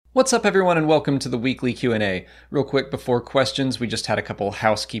What's up, everyone, and welcome to the weekly Q&A. Real quick before questions, we just had a couple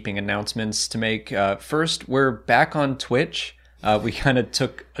housekeeping announcements to make. First, we're back on Twitch. We kind of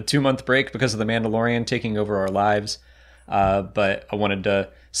took a 2-month break because of The Mandalorian taking over our lives. But I wanted to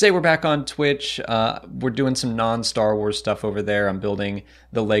say we're back on Twitch. We're doing some non-Star Wars stuff over there. I'm building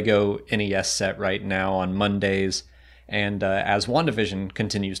the Lego NES set right now on Mondays. And as WandaVision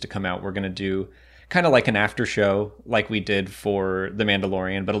continues to come out, we're going to do kind of like an after show like we did for The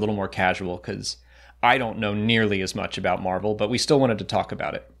Mandalorian, but a little more casual because I don't know nearly as much about Marvel, but we still wanted to talk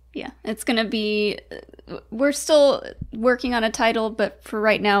about it. Yeah, it's going to be, we're still working on a title, but for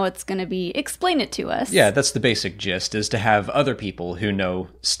right now it's going to be Explain It to Us. Yeah, that's the basic gist, is to have other people who know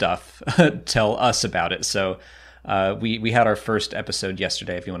stuff tell us about it. So we had our first episode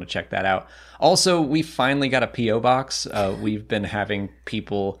yesterday, if you want to check that out. Also, we finally got a P.O. box. We've been having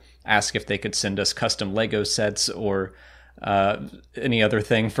people ask if they could send us custom Lego sets or any other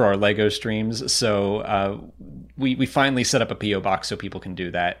thing for our Lego streams. So we finally set up a P.O. box so people can do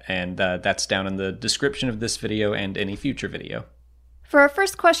that. And that's down in the description of this video and any future video. For our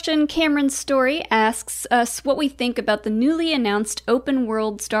first question, Cameron Story asks us what we think about the newly announced open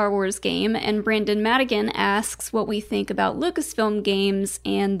world Star Wars game, and Brandon Madigan asks what we think about Lucasfilm Games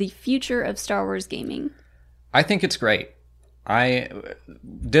and the future of Star Wars gaming. I think it's great. I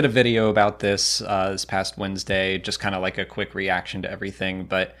did a video about this past Wednesday, just kind of like a quick reaction to everything,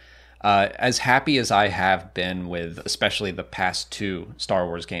 but as happy as I have been with especially the past 2 Star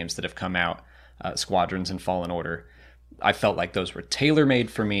Wars games that have come out, Squadrons and Fallen Order, I felt like those were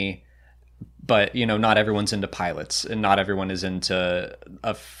tailor-made for me, but, you know, not everyone's into pilots, and not everyone is into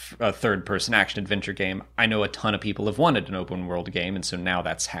a third-person action-adventure game. I know a ton of people have wanted an open-world game, and so now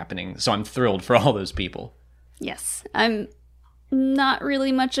that's happening, so I'm thrilled for all those people. Yes, I'm not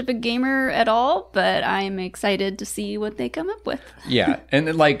really much of a gamer at all, but I'm excited to see what they come up with. Yeah,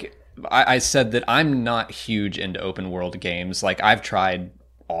 and like I said that I'm not huge into open-world games. Like, I've tried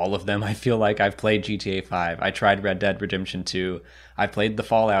all of them. I feel like I've played GTA 5. I tried Red Dead Redemption 2. I played the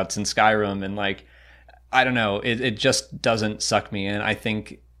Fallouts and Skyrim, and like, I don't know, it just doesn't suck me in. I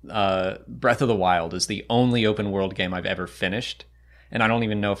think Breath of the Wild is the only open world game I've ever finished, and I don't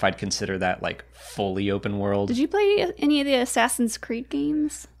even know if I'd consider that like fully open world. Did you play any of the Assassin's Creed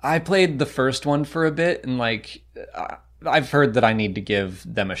games? I played the first one for a bit, and like, I've heard that I need to give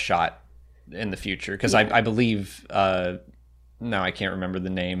them a shot in the future, because yeah. I believe now I can't remember the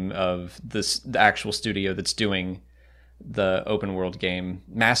name of the actual studio that's doing the open world game,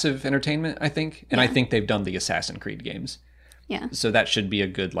 Massive Entertainment, I think. And yeah. I think they've done the Assassin's Creed games. Yeah. So that should be a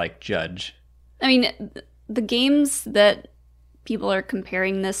good like judge. I mean, the games that people are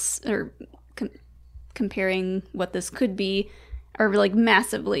comparing this, or comparing what this could be, are like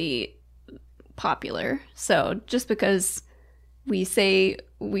massively popular. So just because we say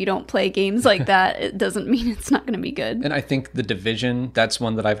we don't play games like that, it doesn't mean it's not going to be good. And I think The Division, that's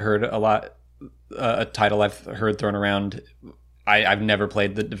one that I've heard a lot, a title I've heard thrown around. I've never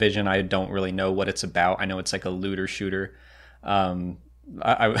played The Division. I don't really know what it's about. I know it's like a looter shooter.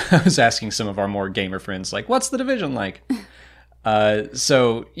 I was asking some of our more gamer friends, like, what's The Division like?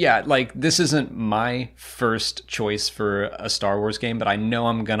 So yeah, like, this isn't my first choice for a Star Wars game, but I know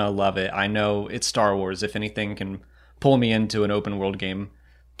I'm gonna love it. I know it's Star Wars. If anything can pull me into an open world game,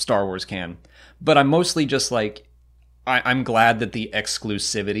 Star Wars can. But I'm mostly just like, I'm glad that the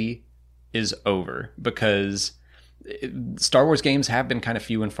exclusivity is over, because Star Wars games have been kind of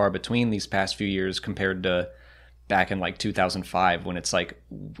few and far between these past few years compared to back in like 2005, when it's like,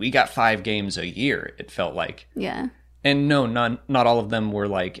 we got 5 games a year, it felt like. Yeah. And no, not all of them were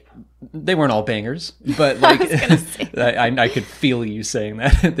like, they weren't all bangers, but like, I was gonna say I could feel you saying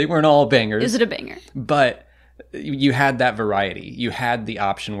that. They weren't all bangers. Is it a banger? But you had that variety. You had the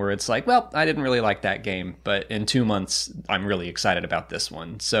option where it's like, well, I didn't really like that game, but in 2 months, I'm really excited about this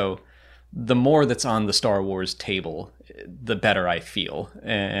one. So the more that's on the Star Wars table, the better I feel.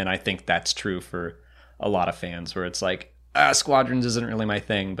 And I think that's true for a lot of fans, where it's like, Squadrons isn't really my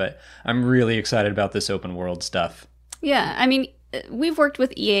thing, but I'm really excited about this open world stuff. Yeah, I mean, we've worked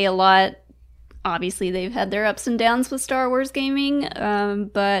with EA a lot. Obviously, they've had their ups and downs with Star Wars gaming,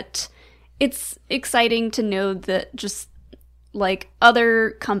 but it's exciting to know that just like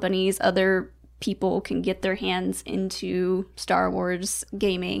other companies, other people can get their hands into Star Wars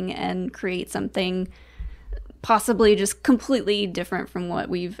gaming and create something possibly just completely different from what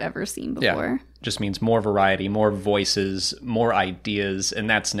we've ever seen before. Yeah, just means more variety, more voices, more ideas, and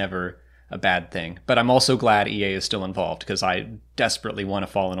that's never a bad thing. But I'm also glad EA is still involved, because I desperately want a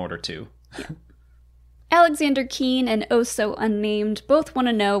Fallen Order 2. Yeah. Alexander Keane and Oh So Unnamed both want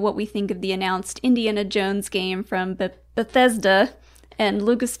to know what we think of the announced Indiana Jones game from Bethesda, and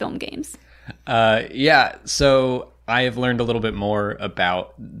Lucasfilm Games. Yeah, so I have learned a little bit more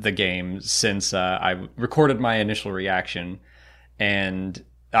about the game since I recorded my initial reaction, and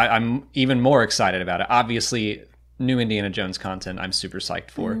I'm even more excited about it. Obviously, new Indiana Jones content I'm super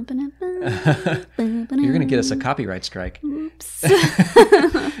psyched for. You're going to get us a copyright strike. Oops.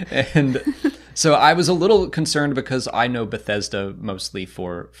 And so I was a little concerned because I know Bethesda mostly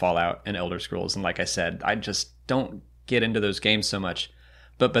for Fallout and Elder Scrolls, and like I said, I just don't get into those games so much.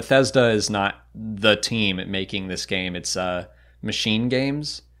 But Bethesda is not the team at making this game. It's Machine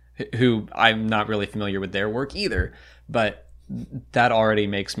Games, who I'm not really familiar with their work either. But that already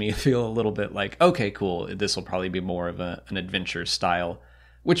makes me feel a little bit like, okay, cool, this will probably be more of an adventure style,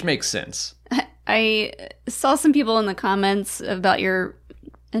 which makes sense. I saw some people in the comments about your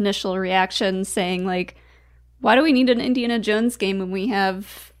initial reaction saying, like, why do we need an Indiana Jones game when we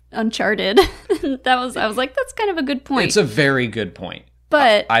have Uncharted? I was like, that's kind of a good point. It's a very good point.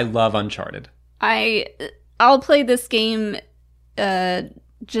 But I love Uncharted. I'll play this game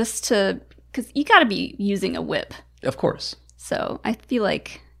just to, because you got to be using a whip. Of course. So I feel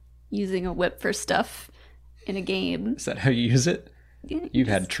like using a whip for stuff in a game. Is that how you use it? Yeah, You've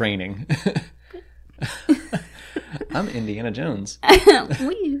had training. I'm Indiana Jones.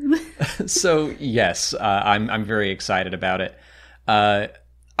 So yes, I'm very excited about it.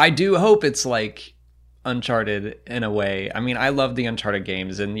 I do hope it's like Uncharted in a way. I mean, I love the Uncharted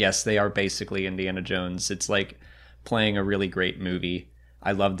games, and yes, they are basically Indiana Jones. It's like playing a really great movie.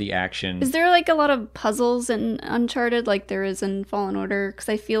 I love the action. Is there like a lot of puzzles in Uncharted like there is in Fallen Order? Because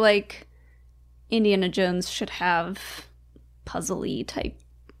I feel like Indiana Jones should have puzzly type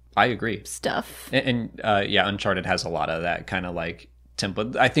I agree. stuff. And yeah, Uncharted has a lot of that kind of like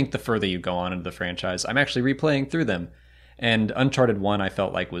template. I think the further you go on into the franchise, I'm actually replaying through them. And Uncharted 1 I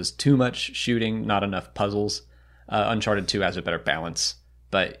felt like was too much shooting, not enough puzzles. Uncharted 2 has a better balance.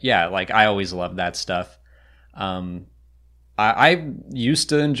 But yeah, like I always loved that stuff. I used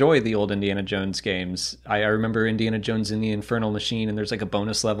to enjoy the old Indiana Jones games. I remember Indiana Jones in the Infernal Machine, and there's like a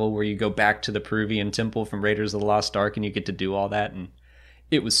bonus level where you go back to the Peruvian temple from Raiders of the Lost Ark and you get to do all that, and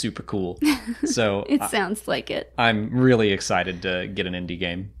it was super cool. So It sounds like it. I'm really excited to get an indie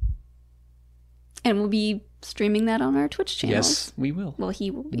game. And we'll be streaming that on our Twitch channels. Yes, we will. Well,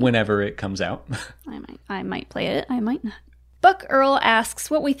 he will be. Whenever it comes out. I might play it. I might not. Buck Earl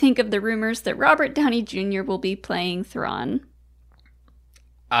asks what we think of the rumors that Robert Downey Jr. will be playing Thrawn.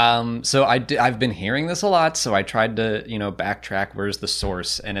 So I've been hearing this a lot, so I tried to, backtrack where's the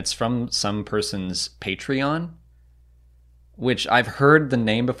source, and it's from some person's Patreon, which I've heard the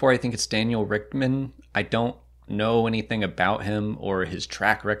name before. I think it's Daniel Richtman. I don't know anything about him or his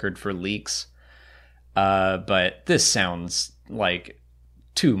track record for leaks, but this sounds like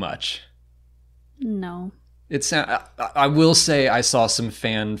too much. No. I will say I saw some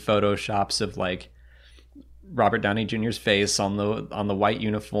fan photoshops of like Robert Downey Jr.'s face on the white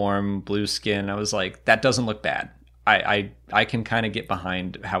uniform, blue skin. I was like, that doesn't look bad. I can kind of get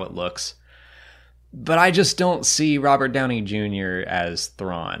behind how it looks. But I just don't see Robert Downey Jr. as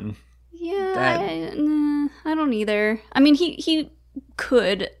Thrawn. Yeah, I don't either. I mean, he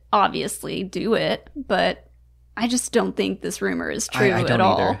could obviously do it, but I just don't think this rumor is true at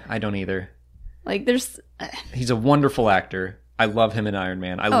all. I don't either. Like, he's a wonderful actor. I love him in Iron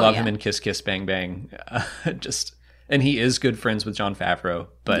Man. I love him in Kiss Kiss Bang Bang. And he is good friends with Jon Favreau,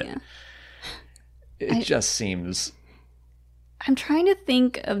 but it just seems. I'm trying to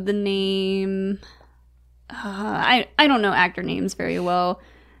think of the name. I don't know actor names very well,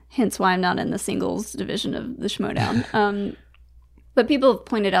 hence why I'm not in the singles division of the Schmodown. But people have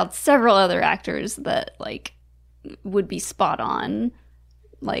pointed out several other actors that like would be spot on,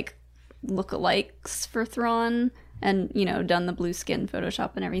 like lookalikes for Thrawn, and done the blue skin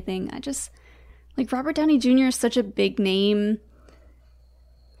Photoshop and everything. I just like Robert Downey Jr. is such a big name.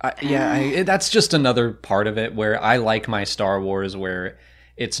 That's just another part of it where I like my Star Wars where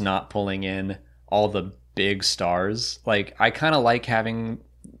it's not pulling in all the big stars. Like I kind of like having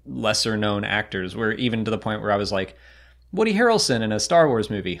lesser known actors, where even to the point where I was like, Woody Harrelson in a Star Wars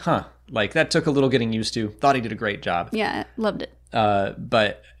movie, like that took a little getting used to. Thought he did a great job. Yeah, loved it.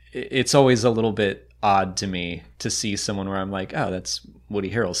 But it's always a little bit odd to me to see someone where I'm like, oh, that's Woody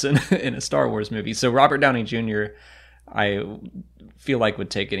Harrelson in a Star Wars movie. So Robert Downey Jr., I feel like would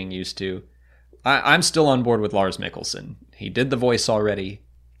take getting used to. I'm still on board with Lars Mikkelsen. He did the voice already.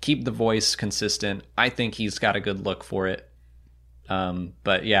 Keep the voice consistent. I think he's got a good look for it.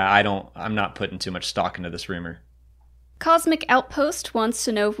 But yeah, I'm not putting too much stock into this rumor. Cosmic Outpost wants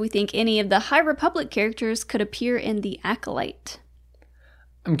to know if we think any of the High Republic characters could appear in The Acolyte.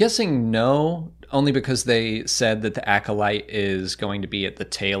 I'm guessing no, only because they said that the Acolyte is going to be at the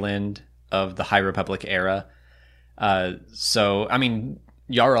tail end of the High Republic era. So, I mean,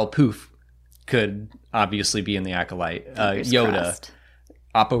 Yarl Poof could obviously be in the Acolyte. Yoda, Crossed.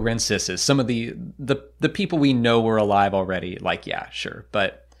 Oppo Rensis, some of the people we know were alive already. Like, yeah, sure,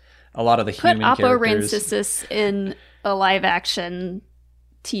 but a lot of the Put human Oppo characters. Rensis in a live action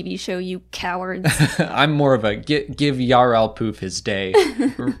TV show, you cowards. I'm more of a give Yarl Poof his day.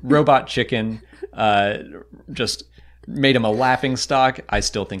 Robot Chicken just made him a laughing stock. I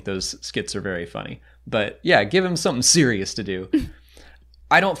still think those skits are very funny. But yeah, give him something serious to do.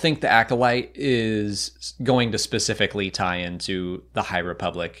 I don't think the Acolyte is going to specifically tie into the High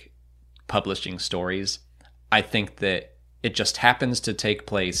Republic publishing stories. I think that it just happens to take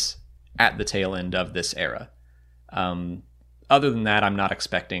place at the tail end of this era. Other than that, I'm not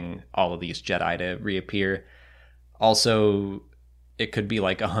expecting all of these Jedi to reappear. Also, it could be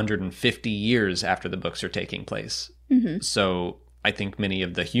like 150 years after the books are taking place. Mm-hmm. So I think many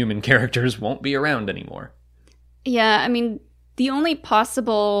of the human characters won't be around anymore. Yeah, I mean, the only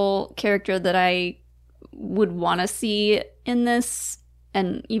possible character that I would want to see in this,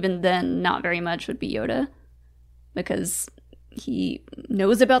 and even then not very much, would be Yoda. Because he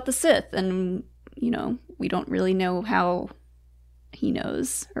knows about the Sith, and, you know, we don't really know how he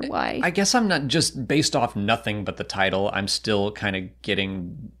knows or why. I guess I'm not just based off nothing but the title. I'm still kind of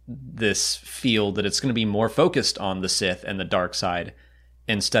getting this feel that it's going to be more focused on the Sith and the dark side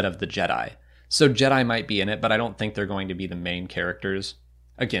instead of the Jedi. So Jedi might be in it, but I don't think they're going to be the main characters.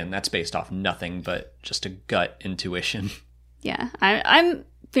 Again, that's based off nothing but just a gut intuition. Yeah, I'm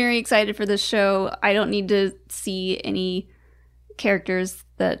very excited for this show. I don't need to see any characters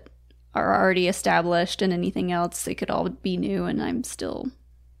that are already established and anything else. They could all be new, and I'm still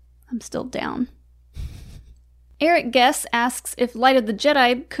down. Eric Guess asks if Light of the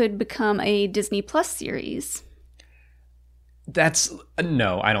Jedi could become a Disney Plus series.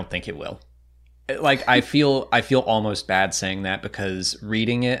 No, I don't think it will. Like, I feel almost bad saying that, because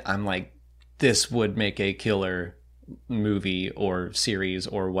reading it, I'm like, this would make a killer movie or series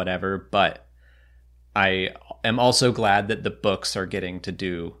or whatever, but I am also glad that the books are getting to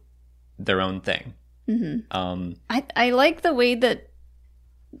do their own thing. Mm-hmm. I like the way that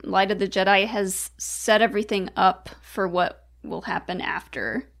Light of the Jedi has set everything up for what will happen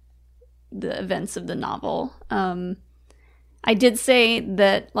after the events of the novel. I did say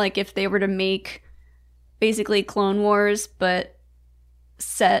that, like, if they were to make basically Clone Wars, but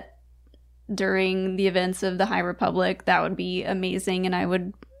set during the events of the High Republic, that would be amazing, and I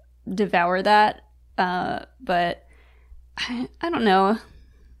would devour that. But I don't know.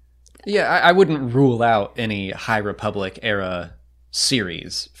 Yeah, I wouldn't rule out any High Republic era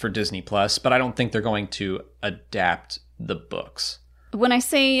series for Disney Plus, but I don't think they're going to adapt the books. When I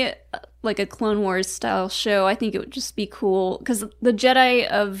say like a Clone Wars style show, I think it would just be cool because the Jedi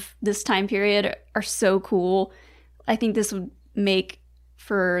of this time period are so cool. I think this would make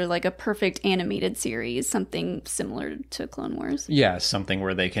for like a perfect animated series, something similar to Clone Wars. Yeah, something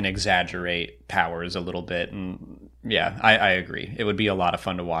where they can exaggerate powers a little bit. And yeah, I agree. It would be a lot of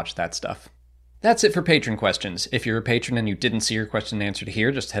fun to watch that stuff. That's it for patron questions. If you're a patron and you didn't see your question answered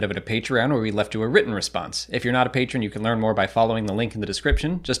here, just head over to Patreon where we left you a written response. If you're not a patron, you can learn more by following the link in the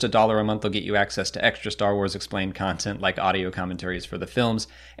description. Just $1 a month will get you access to extra Star Wars Explained content like audio commentaries for the films,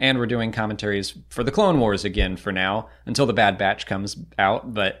 and we're doing commentaries for the Clone Wars again for now, until the Bad Batch comes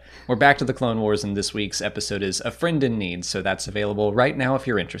out, but we're back to the Clone Wars, and this week's episode is A Friend in Need, so that's available right now if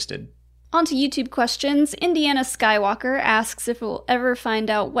you're interested. On to YouTube questions. Indiana Skywalker asks if we'll ever find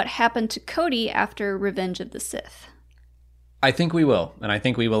out what happened to Cody after Revenge of the Sith. I think we will, and I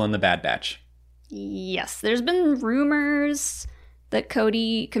think we will in the Bad Batch. Yes, there's been rumors that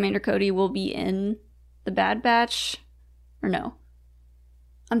Commander Cody, will be in the Bad Batch. Or no.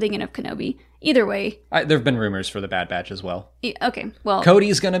 I'm thinking of Kenobi. Either way. There have been rumors for the Bad Batch as well. Okay, well.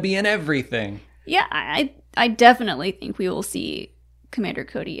 Cody's going to be in everything. Yeah, I definitely think we will see Commander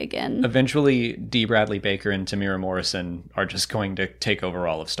Cody again. Eventually, D. Bradley Baker and Tamira Morrison are just going to take over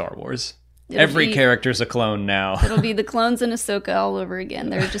all of Star Wars. Every character's a clone now. It'll be the clones and Ahsoka all over again.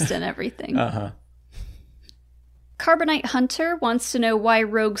 They're just in everything. Uh-huh. Carbonite Hunter wants to know why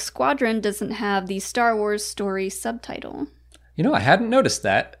Rogue Squadron doesn't have the Star Wars story subtitle. You know, I hadn't noticed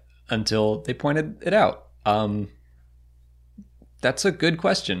that until they pointed it out. That's a good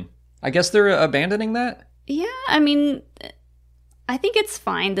question. I guess they're abandoning that? Yeah, I mean, I think it's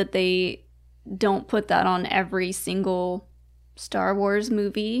fine that they don't put that on every single Star Wars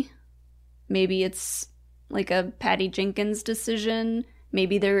movie. Maybe it's like a Patty Jenkins decision.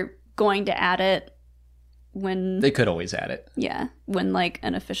 Maybe they're going to add it when They could always add it. yeah, when like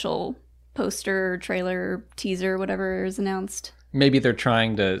an official poster, trailer, teaser, whatever is announced. Maybe they're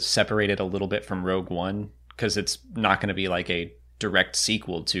trying to separate it a little bit from Rogue One, because it's not going to be like a direct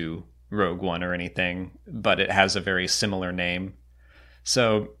sequel to Rogue One or anything, but it has a very similar name.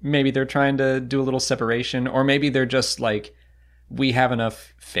 So maybe they're trying to do a little separation, or maybe they're just like, we have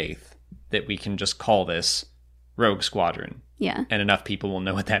enough faith that we can just call this Rogue Squadron, Yeah. and enough people will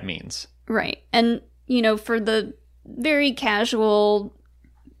know what that means. Right. And, you know, for the very casual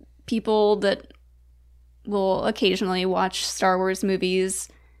people that will occasionally watch Star Wars movies,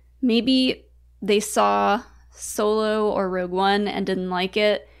 maybe they saw Solo or Rogue One and didn't like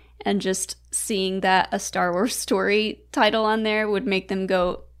it, and just seeing that a Star Wars story title on there would make them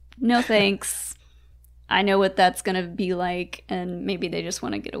go, no thanks. I know what that's going to be like, and maybe they just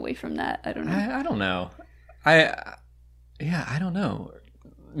want to get away from that. I don't know. I don't know. I don't know.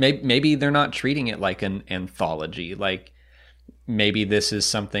 Maybe they're not treating it like an anthology. Like, maybe this is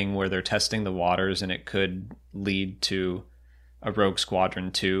something where they're testing the waters and it could lead to a Rogue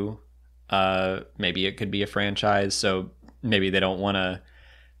Squadron 2. Maybe it could be a franchise, so maybe they don't want to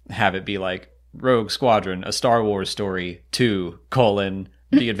have it be like Rogue Squadron, a Star Wars story 2,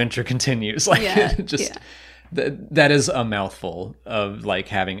 the adventure continues. Like, Yeah, just yeah. that is a mouthful of like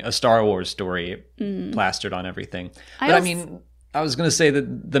having a Star Wars story plastered on everything. But I mean, I was going to say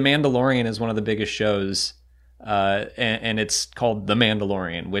that The Mandalorian is one of the biggest shows, and it's called The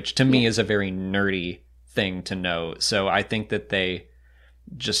Mandalorian, which to me is a very nerdy thing to know. So I think that they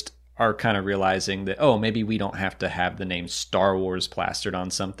just are kind of realizing that, oh, maybe we don't have to have the name Star Wars plastered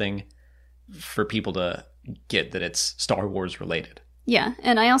on something for people to get that it's Star Wars related. Yeah,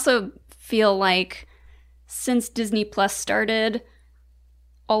 and I also feel like since Disney Plus started,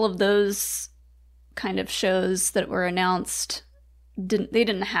 all of those kind of shows that were announced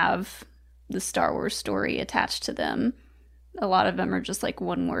didn't have the Star Wars story attached to them. A lot of them are just like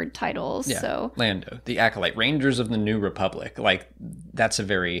one-word titles. Yeah, So Lando, the Acolyte, Rangers of the New Republic. Like, that's a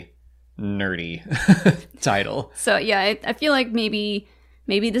very nerdy title. So yeah, I feel like maybe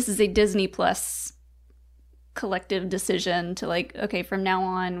this is a Disney Plus collective decision to like, okay, from now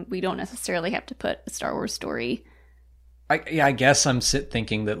on, we don't necessarily have to put a Star Wars story. I guess I'm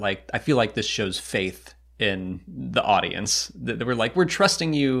thinking that, like, I feel like this shows faith in the audience. That we're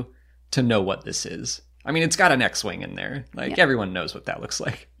trusting you to know what this is. I mean, it's got an X-Wing in there. Like, everyone knows what that looks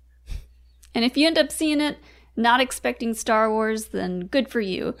like. And if you end up seeing it, not expecting Star Wars, then good for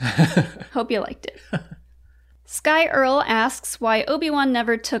you. Hope you liked it. Sky Earl asks why Obi-Wan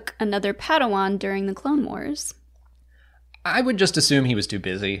never took another Padawan during the Clone Wars. I would just assume he was too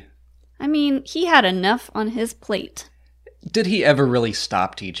busy. I mean, he had enough on his plate. Did he ever really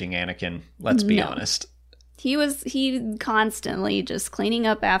stop teaching Anakin? Let's be honest. He constantly just cleaning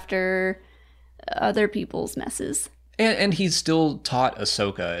up after other people's messes. And he still taught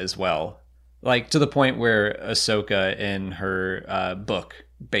Ahsoka as well. Like, to the point where Ahsoka in her book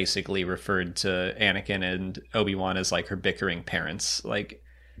basically referred to Anakin and Obi-Wan as like her bickering parents. Like,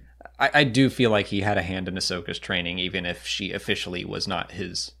 I do feel like he had a hand in Ahsoka's training, even if she officially was not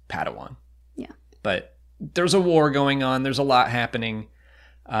his Padawan. Yeah. But there's a war going on. There's a lot happening.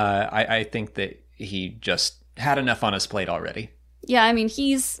 I think that he just had enough on his plate already. Yeah, I mean,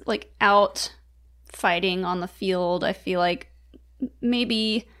 he's like out fighting on the field. I feel like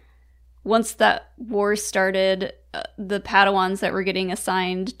maybe once that war started, the Padawans that were getting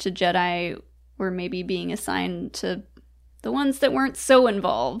assigned to Jedi were maybe being assigned to the ones that weren't so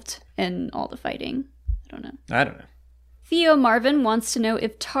involved in all the fighting. I don't know. Theo Marvin wants to know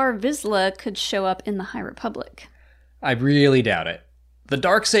if Tar Vizsla could show up in the High Republic. I really doubt it. The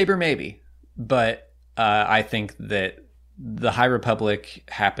Darksaber, maybe. But I think that the High Republic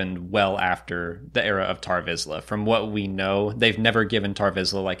happened well after the era of Tar Vizsla. From what we know, they've never given Tar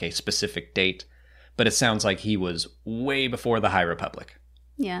Vizsla like a specific date, but it sounds like he was way before the High Republic.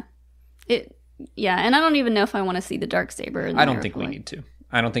 Yeah. And I don't even know if I want to see the Darksaber. I don't think we need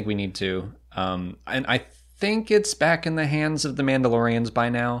to. And I think it's back in the hands of the Mandalorians by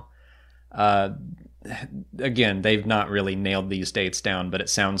now. Again, they've not really nailed these dates down, but it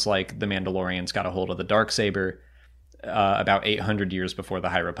sounds like the Mandalorians got a hold of the Darksaber about 800 years before the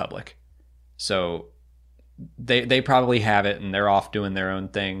High Republic. So they probably have it, and they're off doing their own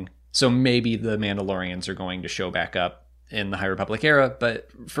thing. So maybe the Mandalorians are going to show back up in the High Republic era, but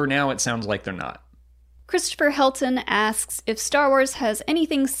for now it sounds like they're not. Christopher Helton asks if Star Wars has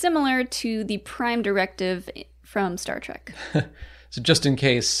anything similar to the Prime Directive from Star Trek. So just in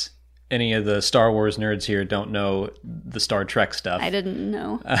case any of the Star Wars nerds here don't know the Star Trek stuff. I didn't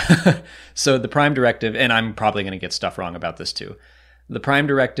know. So the Prime Directive, and I'm probably going to get stuff wrong about this too. The Prime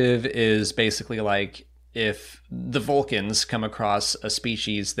Directive is basically like if the Vulcans come across a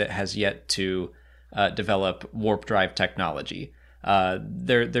species that has yet to develop warp drive technology,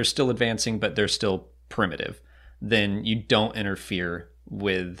 they're still advancing, but they're still primitive, then you don't interfere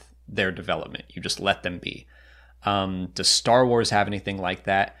with their development. You just let them be. Does Star Wars have anything like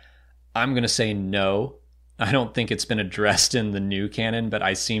that? I'm going to say no. I don't think it's been addressed in the new canon, but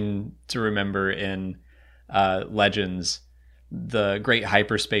I seem to remember in Legends, the Great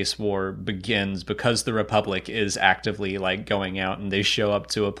Hyperspace War begins because the Republic is actively like going out, and they show up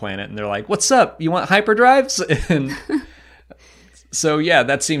to a planet and they're like, "What's up? You want hyperdrives?" And so yeah,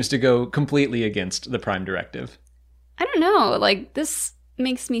 that seems to go completely against the Prime Directive. I don't know. Like, this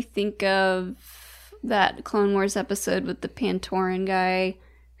makes me think of that Clone Wars episode with the Pantoran guy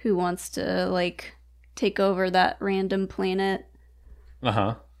who wants to like take over that random planet.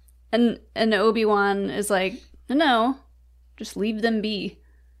 Uh-huh. And Obi-Wan is like, no, just leave them be.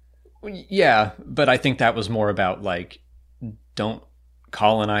 Yeah, but I think that was more about like, don't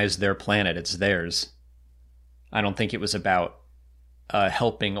colonize their planet, it's theirs. I don't think it was about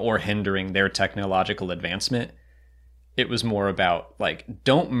helping or hindering their technological advancement. It was more about like,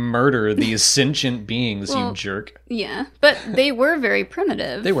 don't murder these sentient beings, well, you jerk. Yeah, but they were very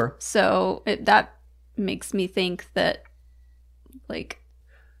primitive. They were. So that makes me think that like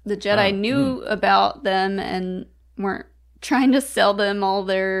the Jedi knew about them and weren't trying to sell them all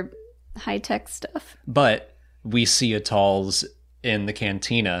their high-tech stuff. But we see Atolls in the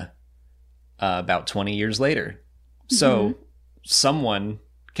cantina about 20 years later. So someone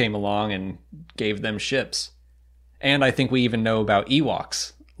came along and gave them ships. And I think we even know about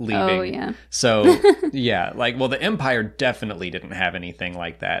Ewoks leaving. Oh, yeah. So, yeah, like, well, the Empire definitely didn't have anything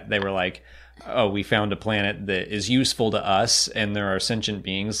like that. They were like, oh, we found a planet that is useful to us and there are sentient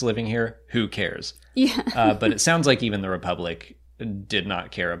beings living here. Who cares? Yeah. But it sounds like even the Republic did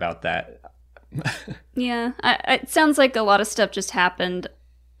not care about that. Yeah. It sounds like a lot of stuff just happened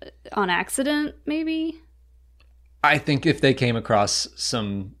on accident, maybe? I think if they came across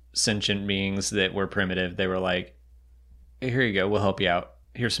some sentient beings that were primitive, they were like, hey, here you go, we'll help you out.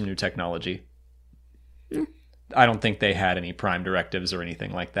 Here's some new technology. I don't think they had any Prime directives or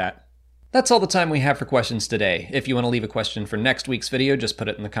anything like that. That's all the time we have for questions today. If you want to leave a question for next week's video, just put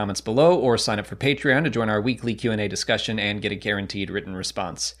it in the comments below or sign up for Patreon to join our weekly Q&A discussion and get a guaranteed written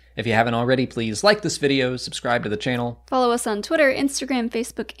response. If you haven't already, please like this video, subscribe to the channel. Follow us on Twitter, Instagram,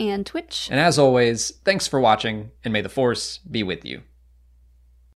 Facebook, and Twitch. And as always, thanks for watching, and may the Force be with you.